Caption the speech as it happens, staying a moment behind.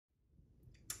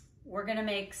we're gonna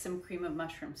make some cream of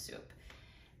mushroom soup.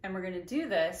 And we're gonna do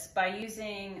this by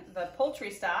using the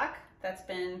poultry stock that's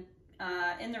been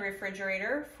in the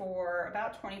refrigerator for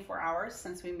about 24 hours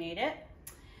since we made it.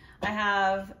 I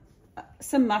have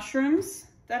some mushrooms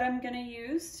that I'm gonna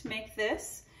use to make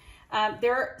this.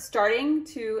 They're starting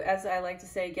to, as I like to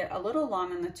say, get a little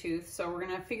long in the tooth, so we're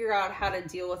gonna figure out how to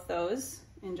deal with those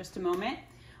in just a moment.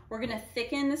 We're gonna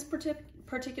thicken this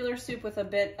particular soup with a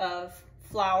bit of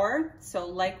flour. So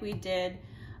like we did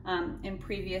in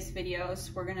previous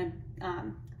videos, we're gonna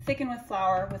thicken with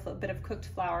flour, with a bit of cooked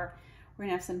flour. We're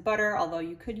gonna have some butter, although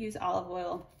you could use olive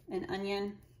oil and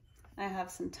onion. I have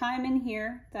some thyme in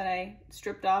here that I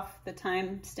stripped off the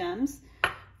thyme stems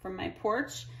from my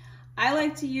porch. I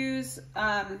like to use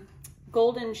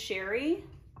golden sherry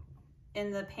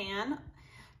in the pan,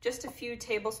 just a few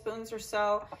tablespoons or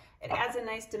so. It adds a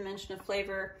nice dimension of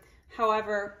flavor.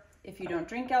 However, if you don't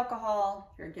drink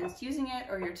alcohol, you're against using it,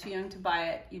 or you're too young to buy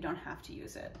it, you don't have to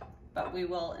use it, but we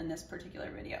will in this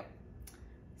particular video.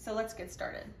 So let's get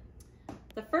started.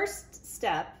 The first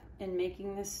step in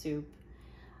making this soup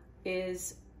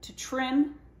is to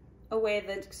trim away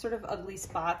the sort of ugly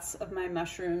spots of my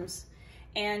mushrooms.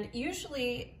 And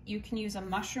usually you can use a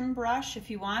mushroom brush if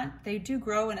you want. They do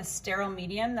grow in a sterile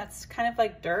medium that's kind of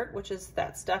like dirt, which is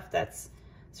that stuff that's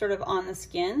sort of on the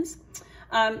skins.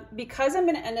 Because I'm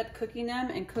gonna end up cooking them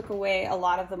and cook away a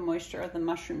lot of the moisture of the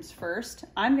mushrooms first,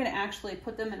 I'm gonna actually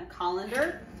put them in a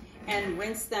colander and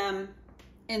rinse them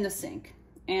in the sink.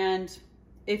 And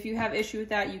if you have issue with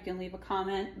that, you can leave a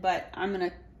comment, but I'm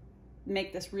gonna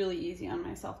make this really easy on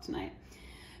myself tonight.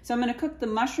 So I'm gonna cook the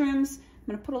mushrooms. I'm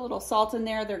gonna put a little salt in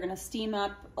there. They're gonna steam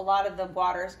up. A lot of the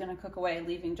water is gonna cook away,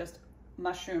 leaving just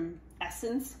mushroom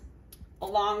essence.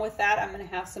 Along with that, I'm gonna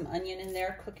have some onion in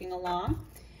there cooking along.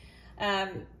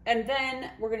 And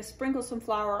then we're gonna sprinkle some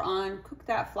flour on, cook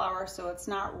that flour so it's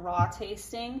not raw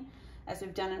tasting as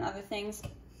we've done in other things.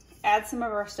 Add some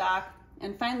of our stock,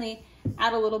 and finally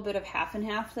add a little bit of half and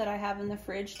half that I have in the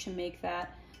fridge to make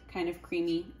that kind of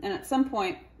creamy. And at some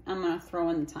point, I'm gonna throw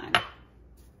in the thyme.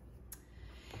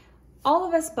 All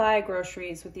of us buy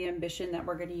groceries with the ambition that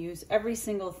we're going to use every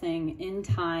single thing in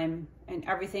time and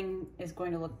everything is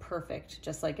going to look perfect,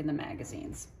 just like in the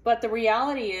magazines. But the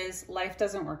reality is life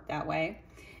doesn't work that way.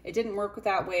 It didn't work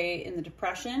that way in the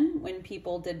Depression when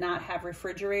people did not have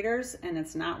refrigerators, and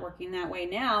it's not working that way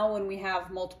now when we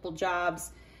have multiple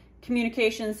jobs,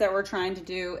 communications that we're trying to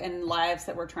do, and lives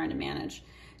that we're trying to manage.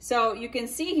 So you can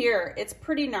see here, it's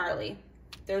pretty gnarly.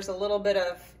 There's a little bit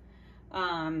of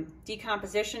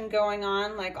decomposition going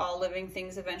on, like all living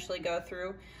things eventually go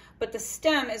through, but the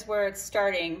stem is where it's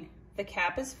starting. The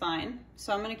cap is fine,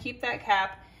 so I'm going to keep that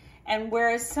cap. And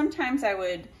whereas sometimes I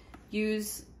would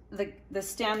use the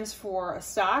stems for a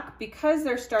stock, because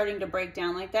they're starting to break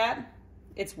down like that,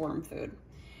 it's worm food.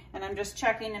 And I'm just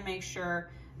checking to make sure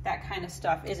that kind of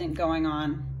stuff isn't going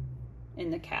on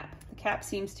in the cap. The cap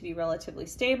seems to be relatively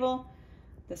stable.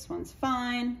 This one's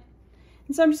fine.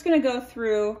 And so I'm just going to go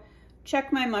through,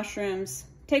 check my mushrooms,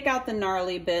 take out the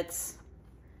gnarly bits,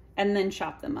 and then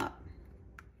chop them up.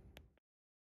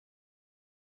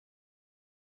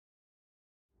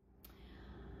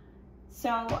 So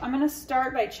I'm gonna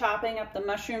start by chopping up the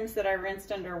mushrooms that I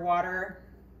rinsed under water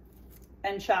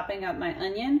and chopping up my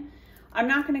onion. I'm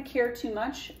not gonna care too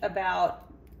much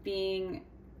about being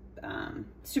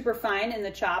super fine in the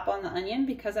chop on the onion,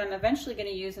 because I'm eventually gonna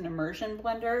use an immersion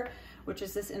blender, which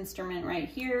is this instrument right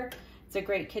here. It's a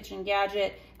great kitchen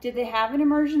gadget. Did they have an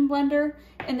immersion blender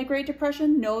in the Great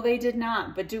Depression? No, they did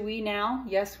not. But do we now?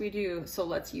 Yes, we do. So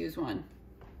let's use one.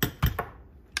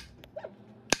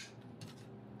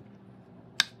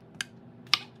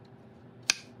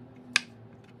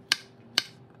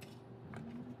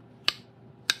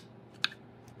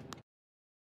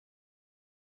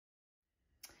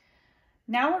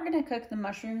 Now we're going to cook the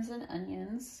mushrooms and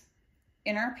onions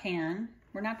in our pan.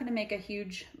 We're not going to make a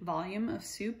huge volume of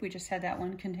soup. We just had that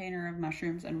one container of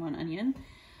mushrooms and one onion.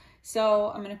 So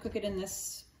I'm going to cook it in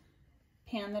this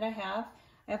pan that I have.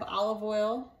 I have olive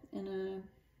oil in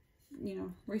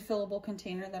a refillable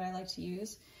container that I like to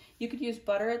use. You could use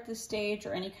butter at this stage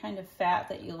or any kind of fat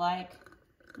that you like.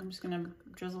 I'm just going to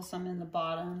drizzle some in the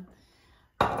bottom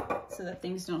so that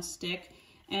things don't stick.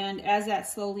 And as that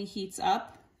slowly heats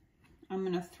up, I'm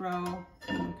gonna throw,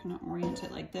 I'm gonna orient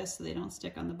it like this so they don't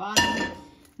stick on the bottom. And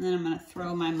then I'm gonna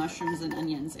throw my mushrooms and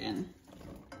onions in.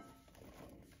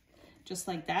 Just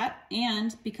like that.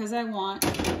 And because I want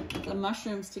the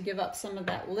mushrooms to give up some of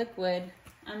that liquid,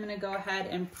 I'm gonna go ahead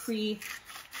and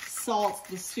pre-salt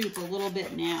the soup a little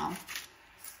bit now,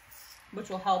 which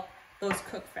will help those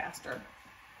cook faster.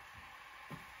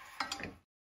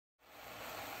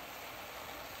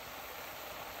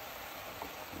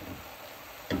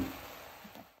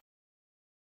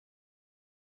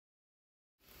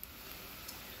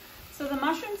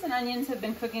 onions have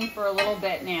been cooking for a little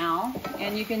bit now,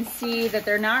 and you can see that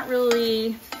they're not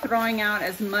really throwing out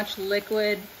as much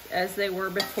liquid as they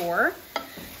were before.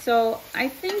 So I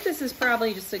think this is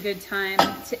probably just a good time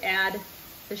to add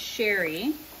the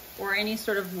sherry or any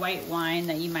sort of white wine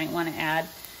that you might want to add.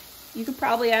 You could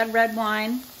probably add red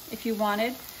wine if you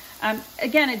wanted.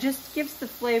 Again, it just gives the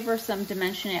flavor some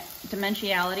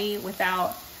dimensionality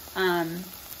without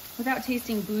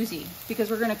tasting boozy,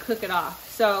 because we're gonna cook it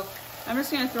off. So I'm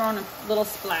just gonna throw in a little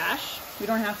splash. We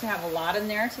don't have to have a lot in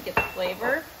there to get the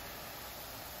flavor.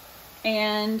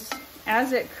 And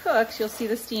as it cooks, you'll see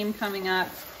the steam coming up,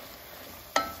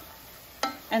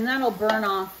 and that'll burn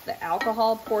off the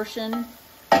alcohol portion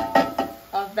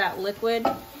of that liquid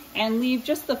and leave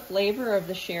just the flavor of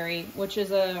the sherry, which is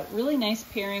a really nice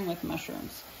pairing with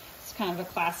mushrooms. It's kind of a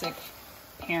classic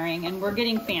pairing, and we're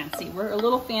getting fancy. We're a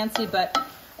little fancy, but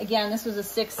again, this was a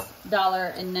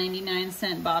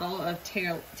 $6.99 bottle of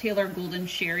Taylor Golden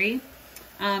Sherry.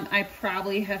 I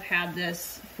probably have had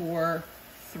this for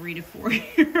 3 to 4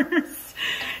 years.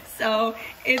 So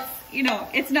it's, you know,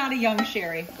 it's not a young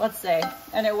sherry, let's say,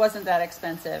 and it wasn't that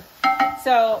expensive.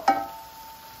 So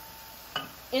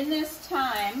in this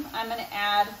time, I'm gonna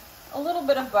add a little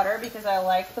bit of butter because I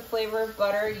like the flavor of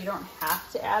butter. You don't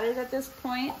have to add it at this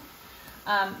point.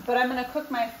 But I'm gonna cook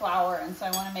my flour, and so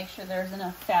I wanna make sure there's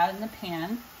enough fat in the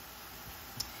pan.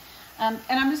 And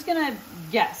I'm just gonna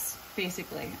guess,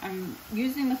 basically. I'm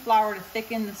using the flour to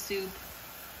thicken the soup,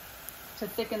 to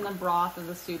thicken the broth of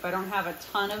the soup. I don't have a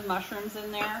ton of mushrooms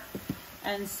in there.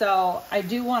 And so I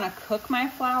do wanna cook my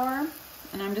flour,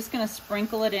 and I'm just gonna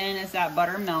sprinkle it in as that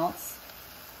butter melts.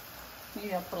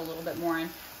 Maybe I'll put a little bit more in.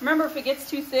 Remember, if it gets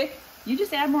too thick, you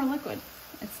just add more liquid.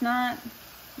 It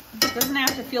doesn't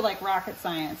have to feel like rocket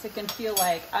science. It can feel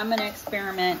like I'm gonna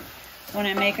experiment. When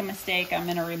I make a mistake, I'm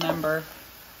gonna remember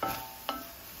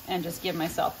and just give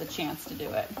myself the chance to do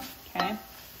it, okay?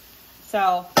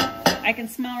 So I can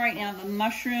smell right now the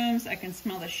mushrooms. I can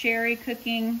smell the sherry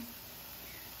cooking.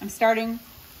 I'm starting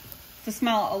to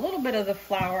smell a little bit of the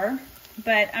flour,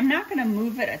 but I'm not gonna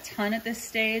move it a ton at this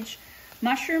stage.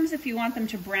 Mushrooms, if you want them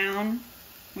to brown,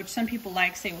 which some people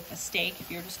like, say with a steak, if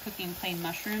you're just cooking plain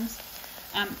mushrooms,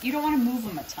 you don't want to move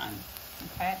them a ton,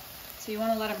 okay? So you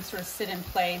want to let them sort of sit in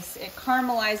place. It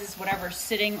caramelizes whatever's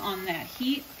sitting on that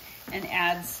heat and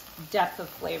adds depth of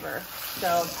flavor.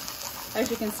 So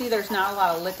as you can see, there's not a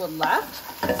lot of liquid left.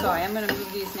 So I am going to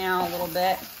move these now a little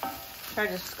bit. Try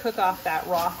to just cook off that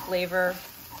raw flavor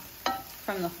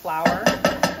from the flour.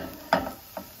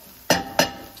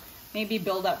 Maybe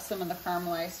build up some of the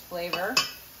caramelized flavor.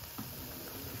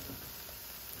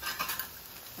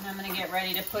 And I'm gonna get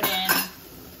ready to put in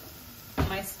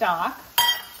my stock,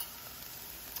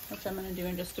 which I'm gonna do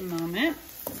in just a moment.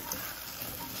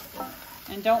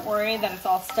 And don't worry that it's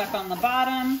all stuck on the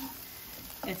bottom.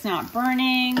 It's not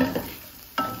burning,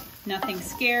 nothing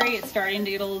scary. It's starting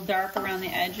to get a little dark around the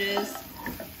edges.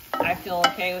 I feel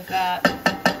okay with that.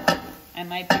 I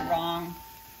might be wrong,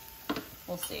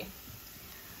 we'll see.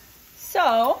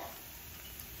 So,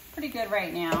 pretty good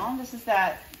right now. This is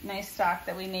that nice stock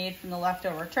that we made from the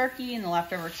leftover turkey and the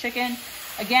leftover chicken.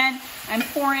 Again, I'm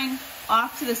pouring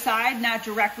off to the side, not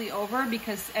directly over,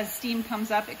 because as steam comes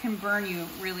up, it can burn you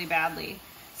really badly.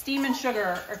 Steam and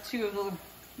sugar are two of the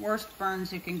worst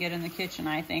burns you can get in the kitchen,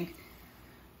 I think.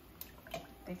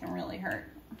 They can really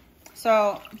hurt.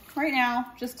 So right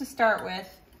now, just to start with,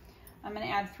 I'm gonna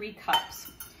add 3 cups.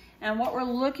 And what we're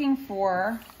looking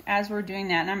for as we're doing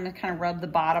that, and I'm gonna kind of rub the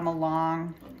bottom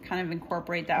along, kind of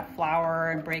incorporate that flour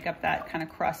and break up that kind of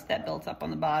crust that builds up on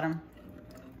the bottom.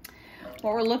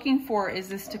 What we're looking for is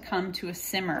this to come to a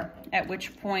simmer, at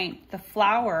which point the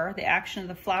flour, the action of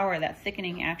the flour, that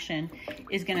thickening action,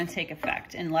 is gonna take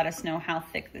effect and let us know how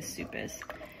thick this soup is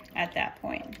at that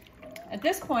point. At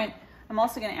this point, I'm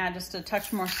also gonna add just a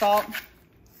touch more salt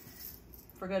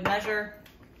for good measure.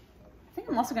 I think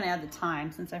I'm also gonna add the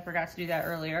thyme, since I forgot to do that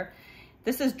earlier.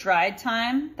 This is dried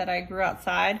thyme that I grew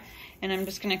outside, and I'm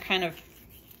just gonna kind of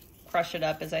crush it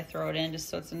up as I throw it in, just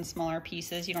so it's in smaller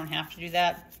pieces. You don't have to do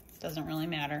that, doesn't really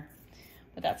matter.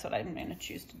 But that's what I'm gonna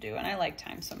choose to do, and I like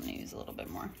thyme, so I'm gonna use a little bit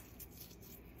more.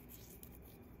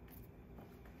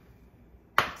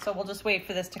 So we'll just wait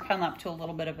for this to come up to a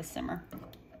little bit of a simmer.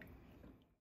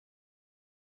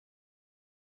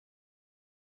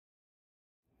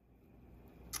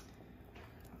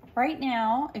 Right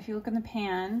now, if you look in the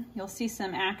pan, you'll see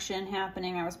some action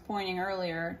happening. I was pointing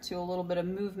earlier to a little bit of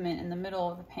movement in the middle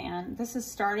of the pan. This is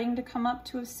starting to come up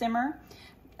to a simmer.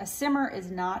 A simmer is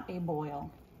not a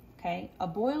boil, okay? A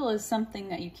boil is something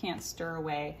that you can't stir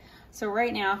away. So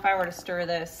right now, if I were to stir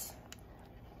this,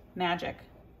 magic,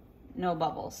 no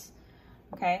bubbles.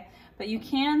 okay? But you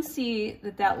can see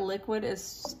that that liquid is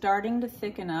starting to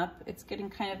thicken up. It's getting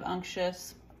kind of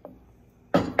unctuous.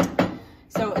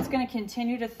 So it's gonna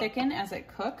continue to thicken as it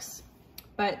cooks,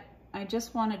 but I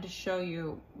just wanted to show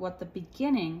you what the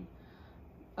beginning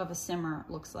of a simmer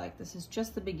looks like. This is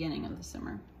just the beginning of the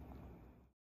simmer.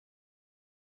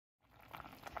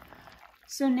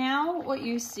 So now what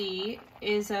you see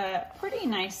is a pretty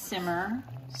nice simmer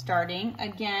starting.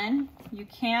 Again, you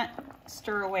can't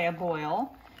stir away a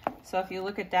boil. So if you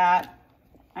look at that,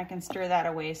 I can stir that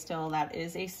away still. That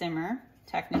is a simmer,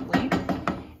 technically.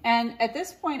 And at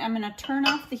this point, I'm gonna turn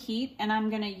off the heat and I'm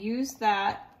gonna use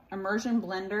that immersion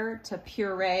blender to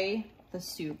puree the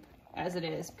soup as it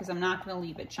is, because I'm not gonna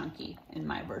leave it chunky in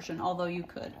my version, although you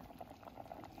could.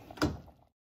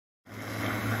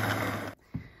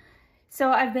 So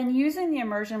I've been using the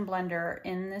immersion blender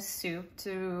in this soup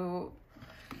to,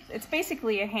 it's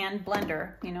basically a hand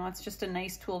blender, you know, it's just a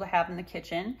nice tool to have in the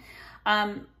kitchen.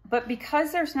 But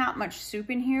because there's not much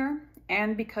soup in here,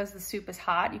 and because the soup is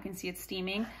hot, you can see it's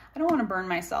steaming, I don't wanna burn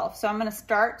myself. So I'm gonna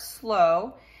start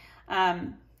slow,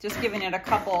 just giving it a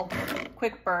couple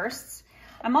quick bursts.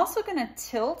 I'm also gonna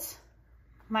tilt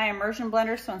my immersion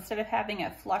blender, so instead of having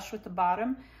it flush with the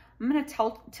bottom, I'm gonna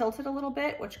tilt it a little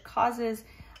bit, which causes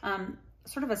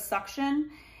sort of a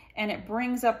suction, and it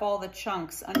brings up all the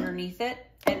chunks underneath it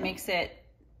and makes it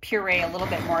puree a little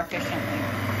bit more efficiently.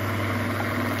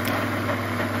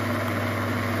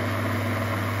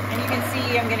 And you can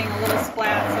see I'm getting a little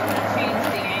splat, so I'm gonna change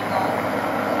the angle.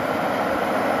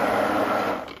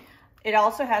 It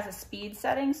also has a speed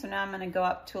setting, so now I'm gonna go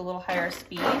up to a little higher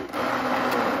speed.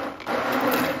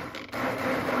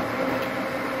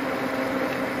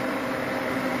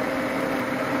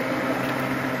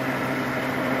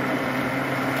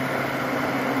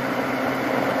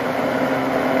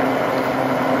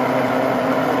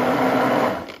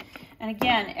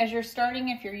 As you're starting,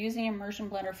 if you're using immersion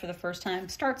blender for the first time,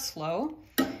 start slow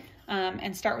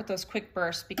and start with those quick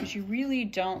bursts, because you really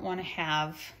don't want to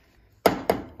have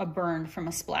a burn from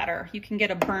a splatter. You can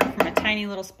get a burn from a tiny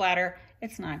little splatter.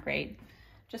 It's not great.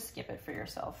 Just skip it for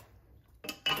yourself.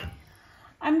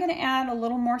 I'm going to add a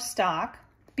little more stock.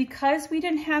 Because we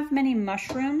didn't have many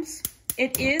mushrooms,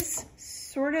 it is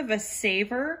sort of a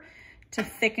savor to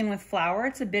thicken with flour.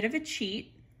 It's a bit of a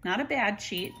cheat, not a bad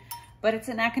cheat, but it's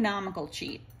an economical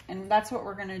cheat. And that's what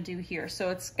we're gonna do here. So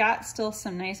it's got still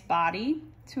some nice body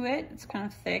to it. It's kind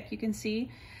of thick, you can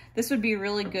see. This would be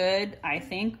really good, I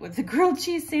think, with the grilled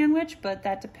cheese sandwich, but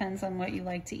that depends on what you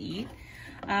like to eat.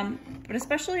 But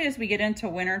especially as we get into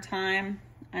winter time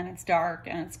and it's dark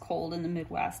and it's cold in the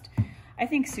Midwest, I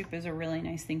think soup is a really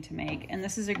nice thing to make. And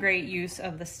this is a great use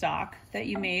of the stock that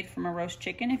you made from a roast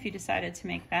chicken if you decided to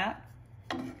make that.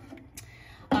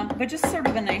 But just sort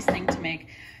of a nice thing to make.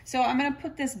 So I'm gonna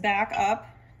put this back up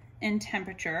in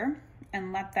temperature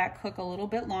and let that cook a little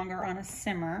bit longer on a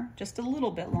simmer, just a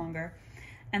little bit longer.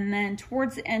 And then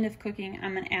towards the end of cooking,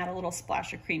 I'm gonna add a little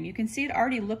splash of cream. You can see it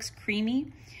already looks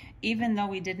creamy, even though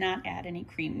we did not add any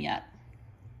cream yet.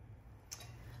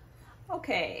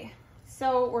 Okay,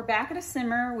 so we're back at a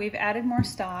simmer. We've added more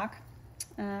stock.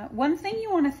 One thing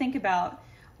you wanna think about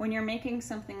when you're making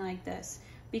something like this,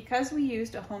 because we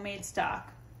used a homemade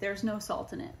stock, there's no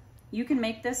salt in it. You can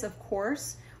make this, of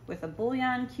course, with a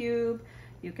bouillon cube.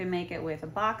 You can make it with a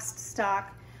boxed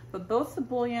stock, but both the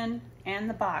bouillon and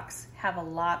the box have a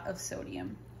lot of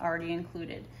sodium already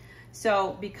included.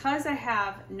 So because I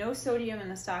have no sodium in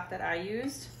the stock that I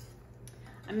used,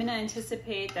 I'm gonna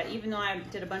anticipate that even though I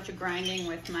did a bunch of grinding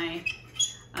with my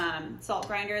salt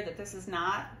grinder, that this is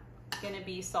not gonna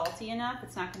be salty enough.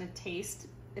 It's not gonna taste,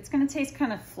 it's gonna taste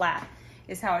kind of flat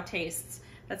is how it tastes.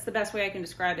 That's the best way I can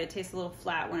describe it. It tastes a little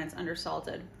flat when it's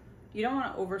undersalted. You don't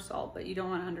want to oversalt, but you don't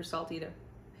want to undersalt either.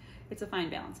 It's a fine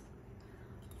balance.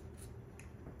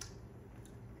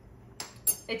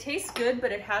 It tastes good,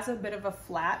 but it has a bit of a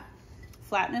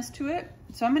flatness to it.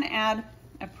 So I'm going to add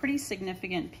a pretty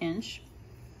significant pinch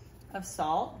of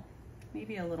salt,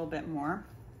 maybe a little bit more.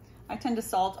 I tend to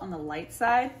salt on the light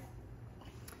side.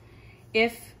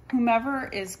 If whomever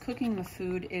is cooking the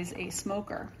food is a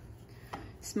smoker,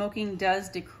 smoking does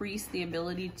decrease the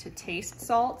ability to taste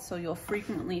salt, so you'll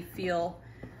frequently feel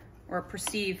or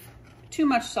perceive too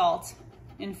much salt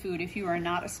in food if you are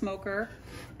not a smoker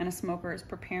and a smoker is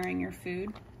preparing your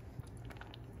food.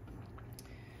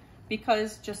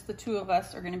 Because just the two of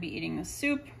us are going to be eating this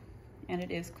soup and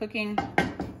it is cooking,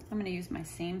 I'm going to use my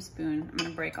same spoon. I'm going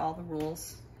to break all the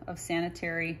rules of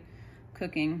sanitary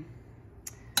cooking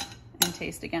and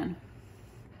taste again.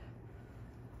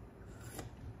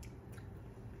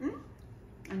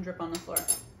 And drip on the floor.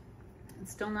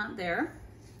 It's still not there.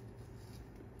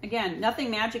 again,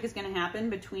 nothing magic is going to happen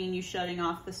between you shutting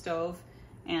off the stove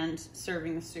and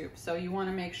serving the soup. So you want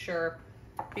to make sure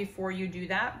before you do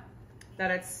that,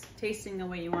 that it's tasting the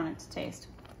way you want it to taste.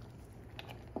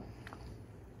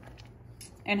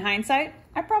 In hindsight,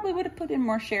 I probably would have put in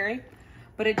more sherry,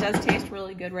 but it does taste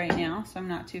really good right now, so I'm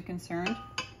not too concerned.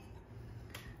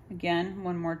 Again,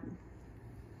 one more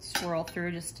swirl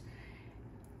through, just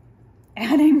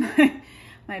adding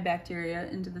my bacteria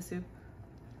into the soup.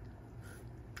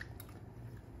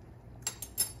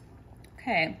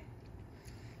 Okay,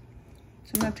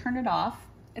 so I'm gonna turn it off.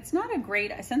 It's not a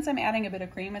great, since I'm adding a bit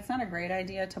of cream, it's not a great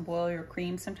idea to boil your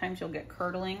cream. Sometimes you'll get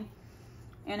curdling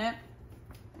in it.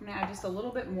 I'm gonna add just a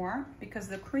little bit more because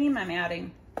the cream I'm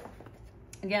adding,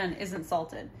 again, isn't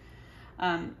salted.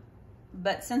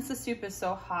 But since the soup is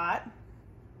so hot,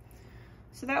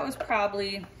 so that was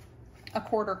probably a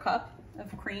 1/4 cup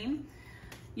of cream.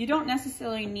 You don't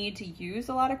necessarily need to use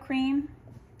a lot of cream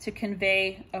to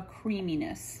convey a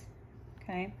creaminess,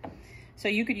 okay? So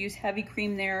you could use heavy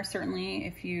cream there, certainly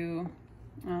if you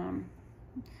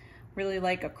really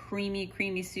like a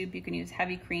creamy soup, you can use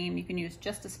heavy cream. You can use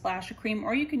just a splash of cream,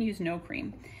 or you can use no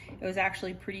cream. It was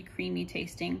actually pretty creamy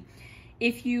tasting.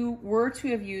 If you were to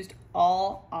have used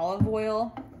all olive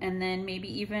oil and then maybe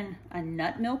even a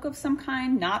nut milk of some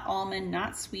kind, not almond,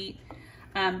 not sweet,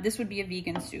 this would be a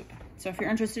vegan soup. So if you're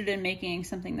interested in making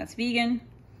something that's vegan,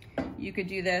 you could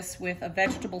do this with a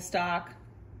vegetable stock,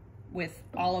 with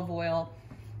olive oil,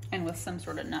 and with some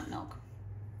sort of nut milk.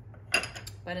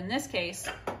 But in this case,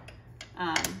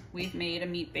 we've made a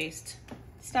meat-based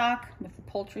stock with the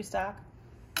poultry stock.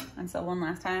 And so one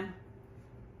last time,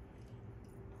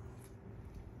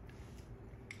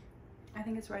 I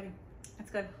think it's ready.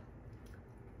 It's good.